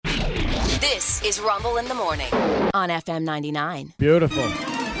This is Rumble in the Morning on FM 99. Beautiful.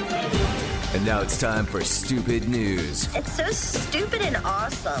 And now it's time for Stupid News, It's so stupid and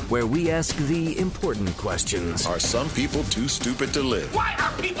awesome. where we ask the important questions. Are some people too stupid to live? Why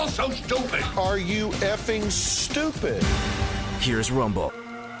are people so stupid? Are you effing stupid? Here's Rumble.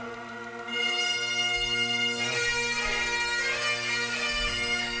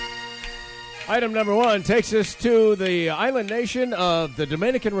 Item number one takes us to the island nation of the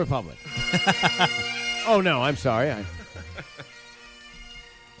Dominican Republic. Oh, no, I'm sorry.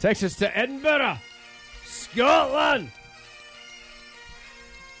 Takes us to Edinburgh, Scotland.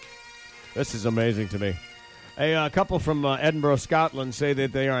 This is amazing to me. A couple from Edinburgh, Scotland say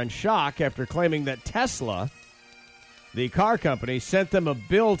that they are in shock after claiming that Tesla, the car company, sent them a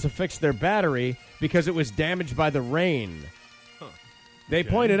bill to fix their battery because it was damaged by the rain. They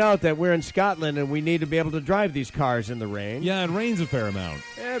pointed out that we're in Scotland and we need to be able to drive these cars in the rain. Yeah, it rains a fair amount.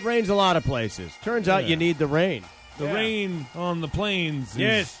 Yeah, it rains a lot of places. Turns out you need the rain. The rain on the plains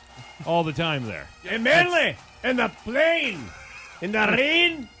Yes. is all the time there. And Manly, in the plane, in the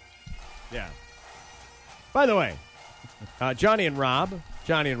rain. Yeah. By the way, Johnny and Rob,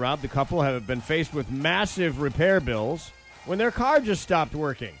 the couple, have been faced with massive repair bills when their car just stopped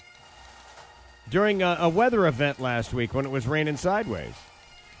working during a weather event last week when it was raining sideways.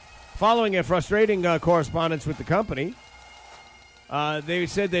 Following a frustrating correspondence with the company, they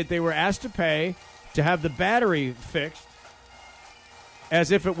said that they were asked to pay to have the battery fixed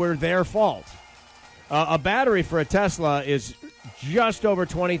as if it were their fault. A battery for a Tesla is just over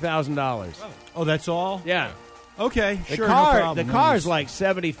 $20,000. Oh, that's all? Yeah. Okay, The sure, car, no problem. The car's like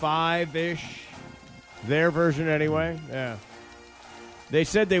 75-ish. Their version anyway. Yeah. They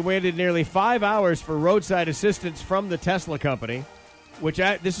said they waited nearly 5 hours for roadside assistance from the Tesla company, which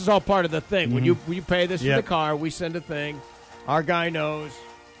this is all part of the thing. Mm-hmm. When you pay this for the car, we send a thing. Our guy knows.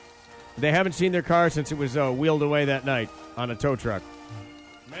 They haven't seen their car since it was wheeled away that night on a tow truck.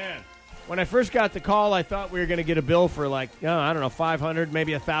 Man, when I first got the call, I thought we were going to get a bill for like, I don't know, 500,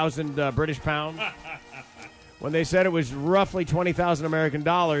 maybe 1,000 British pounds. When they said it was roughly 20,000 American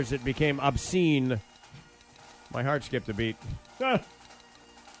dollars, it became obscene. My heart skipped a beat.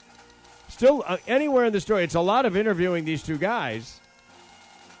 Still, anywhere in the story, it's a lot of interviewing these two guys.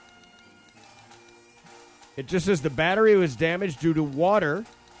 It just says the battery was damaged due to water,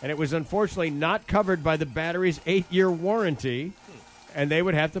 and it was unfortunately not covered by the battery's 8-year warranty, and they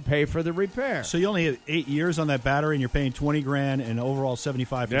would have to pay for the repair. So you only have 8 years on that battery, and you're paying $20,000 and overall $75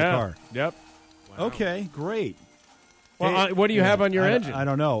 for the car. Yep. Wow. Okay, great. Well, what do you have on your engine? I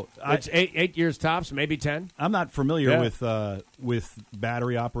don't know. It's 8 years tops, maybe 10. I'm not familiar with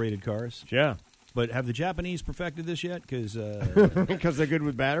battery operated cars. Yeah. But have the Japanese perfected this yet? Because they're good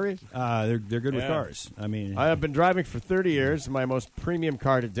with batteries? They're good with cars. I mean, I have been driving for 30 years, my most premium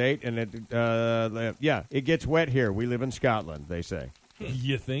car to date, and it gets wet here. We live in Scotland, they say.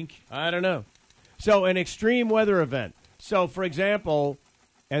 You think? I don't know. So an extreme weather event. So, for example,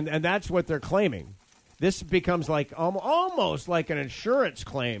 and that's what they're claiming. This becomes like almost like an insurance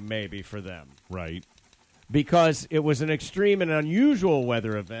claim maybe for them. Right. Because it was an extreme and unusual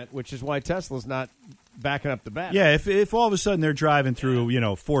weather event, which is why Tesla's not backing up the bat. yeah. If all of a sudden they're driving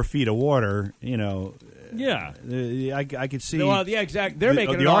through 4 feet of water, Yeah. I could see. Well, yeah, exactly. They're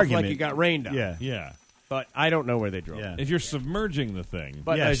making the it off argument. like it got rained on. Yeah. Yeah. But I don't know where they drove. Yeah. If you're submerging the thing.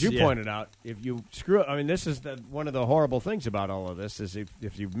 But Yes, as you yeah. pointed out, if you screw up, I mean, this is one of the horrible things about all of this is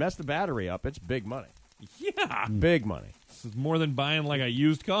if you mess the battery up, it's big money. Yeah. Big money. This is more than buying like a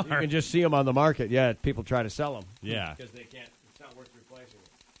used car. You can just see them on the market. Yeah, people try to sell them. Yeah. Because they can't. It's not worth replacing it.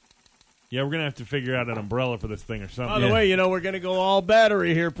 Yeah, we're going to have to figure out an umbrella for this thing or something. By the way, we're going to go all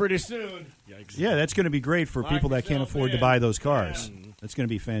battery here pretty soon. Yikes. Yeah, that's going to be great for Lock people that can't yourself afford to in. buy those cars. That's going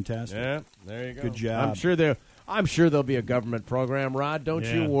to be fantastic. Yeah, there you go. Good job. I'm sure there'll be a government program, Rod. Don't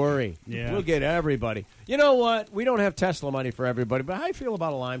you worry. Yeah. We'll get everybody. You know what? We don't have Tesla money for everybody, but how do you feel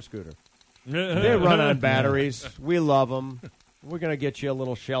about a Lime scooter? They run on batteries. We love them. We're going to get you a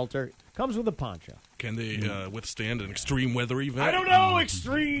little shelter. Comes with a poncho. Can they withstand an extreme weather event? I don't know.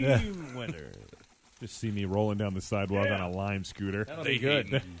 Extreme weather. Just see me rolling down the sidewalk on a Lime scooter. That'll They be good.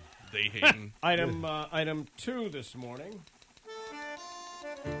 hating. They hating. Item 2 this morning.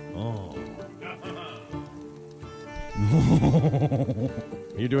 Oh.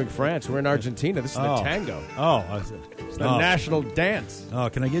 You're doing France. We're in Argentina. This is the tango. Oh, It's the national dance. Oh,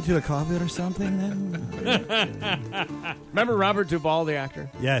 can I get you a coffee or something then? Remember Robert Duvall, the actor?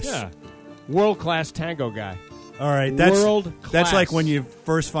 Yes. Yeah. World-class tango guy. All right. That's World-class. like when you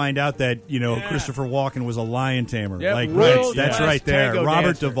first find out that, Christopher Walken was a lion tamer. Yep, Like, world-class that's right there. tango Robert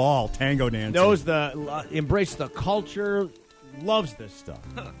dancer. Duvall, tango dancer. Knows embrace the culture, loves this stuff.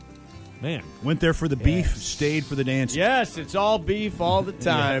 Man. Went there for the beef, stayed for the dancing. Yes, it's all beef all the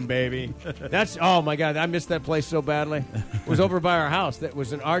time, baby. That's oh my God, I missed that place so badly. It was over by our house. That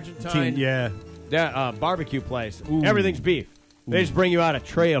was an Argentine barbecue place. Ooh. Everything's beef. They just bring you out a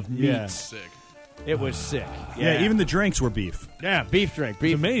tray of meats. Yeah. Sick. It was sick. Yeah, even the drinks were beef. Yeah, beef drink.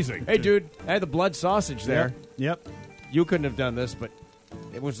 Beef. It's amazing. Hey, dude, I had the blood sausage there. Yep. You couldn't have done this, but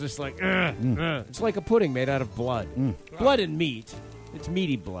it was just like, it's like a pudding made out of blood. Blood and meat. It's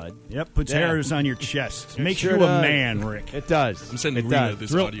meaty blood. Yep, puts Yeah. hairs on your chest. Makes sure you a does. man, Rick. It does. I'm sending it Rena does.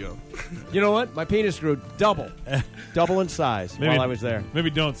 this audio. You know what? My penis grew double in size while I was there. Maybe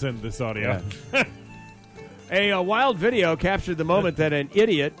don't send this audio. A wild video captured the moment that an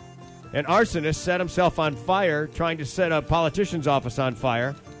idiot, an arsonist, set himself on fire trying to set a politician's office on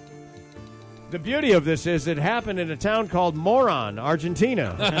fire. The beauty of this is it happened in a town called Moron,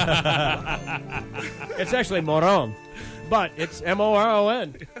 Argentina. It's actually Moron, but it's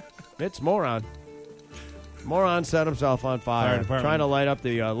M-O-R-O-N. It's Moron. Moron set himself on fire, department. trying to light up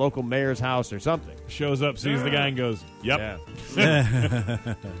the local mayor's house or something. Shows up, sees the guy, and goes, yep.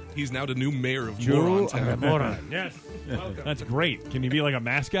 Yeah. He's now the new mayor of Moron Town. Moron. Yes. Welcome. That's great. Can you be like a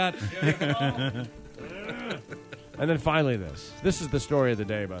mascot? And then finally this. This is the story of the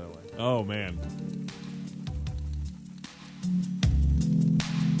day, by the way. Oh, man.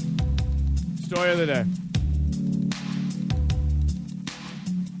 Story of the day.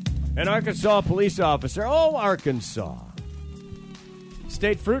 An Arkansas police officer. Oh, Arkansas.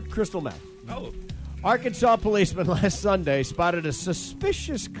 State fruit, crystal meth. Oh. Arkansas policeman last Sunday spotted a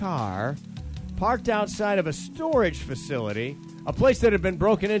suspicious car parked outside of a storage facility, a place that had been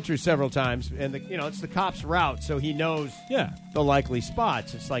broken into several times. And, it's the cop's route, so he knows the likely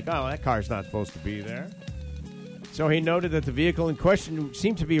spots. It's like, oh, that car's not supposed to be there. So he noted that the vehicle in question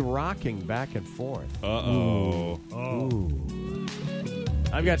seemed to be rocking back and forth. Uh-oh.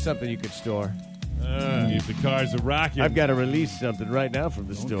 I've got something you could store. If the cars are rocking. I've got to release something right now from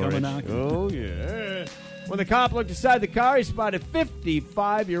the Don't storage. come a knocking. Oh, yeah. When the cop looked inside the car, he spotted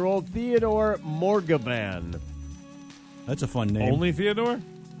 55-year-old Theodore Morgavan. That's a fun name. Only Theodore?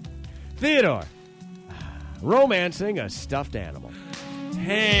 Theodore, romancing a stuffed animal.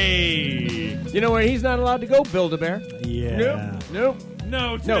 Hey. You know where he's not allowed to go? Build-A-Bear. Yeah. Nope.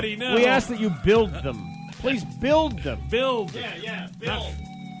 No, Teddy, no. We ask that you build them. Please build them. Build. Yeah, build.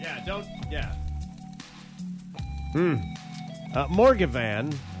 Yeah, don't, yeah.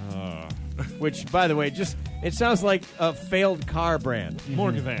 Morgavan, which, by the way, it sounds like a failed car brand.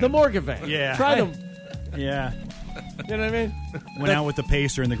 Morgavan. The Morgavan. Yeah. Try them. Yeah. You know what I mean? Went out with the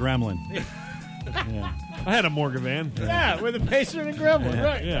Pacer and the Gremlin. Yeah. I had a Morgavan. Yeah, with a Pacer and a Gremlin,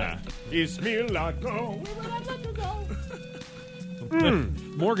 right. Yeah. Ismilaco.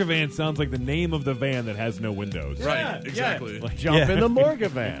 Morgavan sounds like the name of the van that has no windows. Right, exactly. Yeah. Jump in the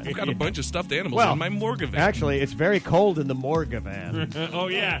Morgavan. I've got a bunch of stuffed animals in my Morgan van. Actually, it's very cold in the Morgavan. Oh,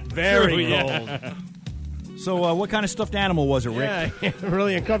 yeah. Very True, cold. yeah. So what kind of stuffed animal was it, Rick? Yeah,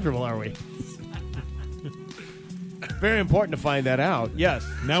 really uncomfortable, are we? Very important to find that out. Yes.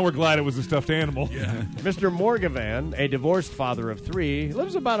 Now we're glad it was a stuffed animal. Yeah. Mr. Morgavan, a divorced father of 3,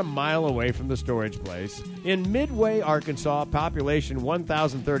 lives about a mile away from the storage place in Midway, Arkansas, population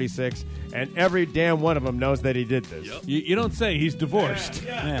 1,036, and every damn one of them knows that he did this. Yep. You don't say he's divorced.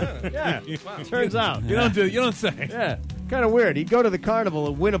 Yeah. Turns out. You don't say. Yeah. Kind of weird. He'd go to the carnival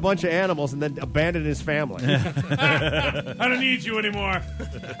and win a bunch of animals and then abandon his family. I don't need you anymore.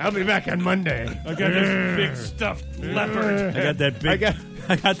 I'll be back on Monday. I got this big stuffed leopard. I got that big.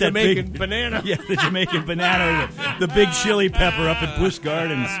 I got that Jamaican big banana. Yeah, the Jamaican banana, the big chili pepper up at Busch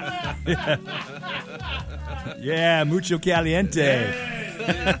Gardens. Yeah, mucho caliente.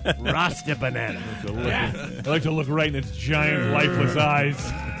 Rasta banana. I like to look right in its giant, lifeless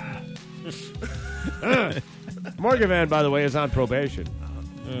eyes. Morgavan, by the way, is on probation.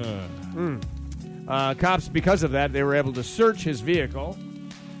 Cops, because of that, they were able to search his vehicle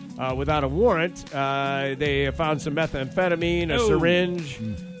without a warrant. They found some methamphetamine, a syringe,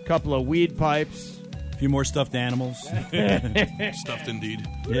 a couple of weed pipes. A few more stuffed animals. Stuffed indeed.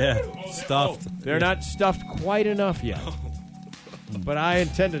 Yeah, stuffed. They're not stuffed quite enough yet. But I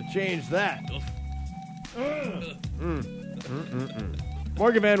intend to change that.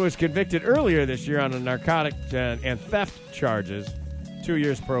 Morgavan was convicted earlier this year on a narcotic and theft charges. 2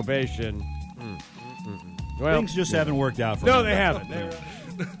 years probation. Well, Things just haven't worked out for no, him. they haven't.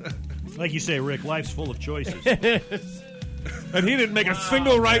 Like you say, Rick, life's full of choices. And he didn't make a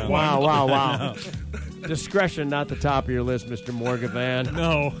single right one. Wow. Discretion, not the top of your list, Mr. Morgavan.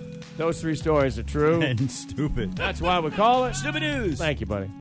 No. Those 3 stories are true. And stupid. That's why we call it Stupid news. Thank you, buddy.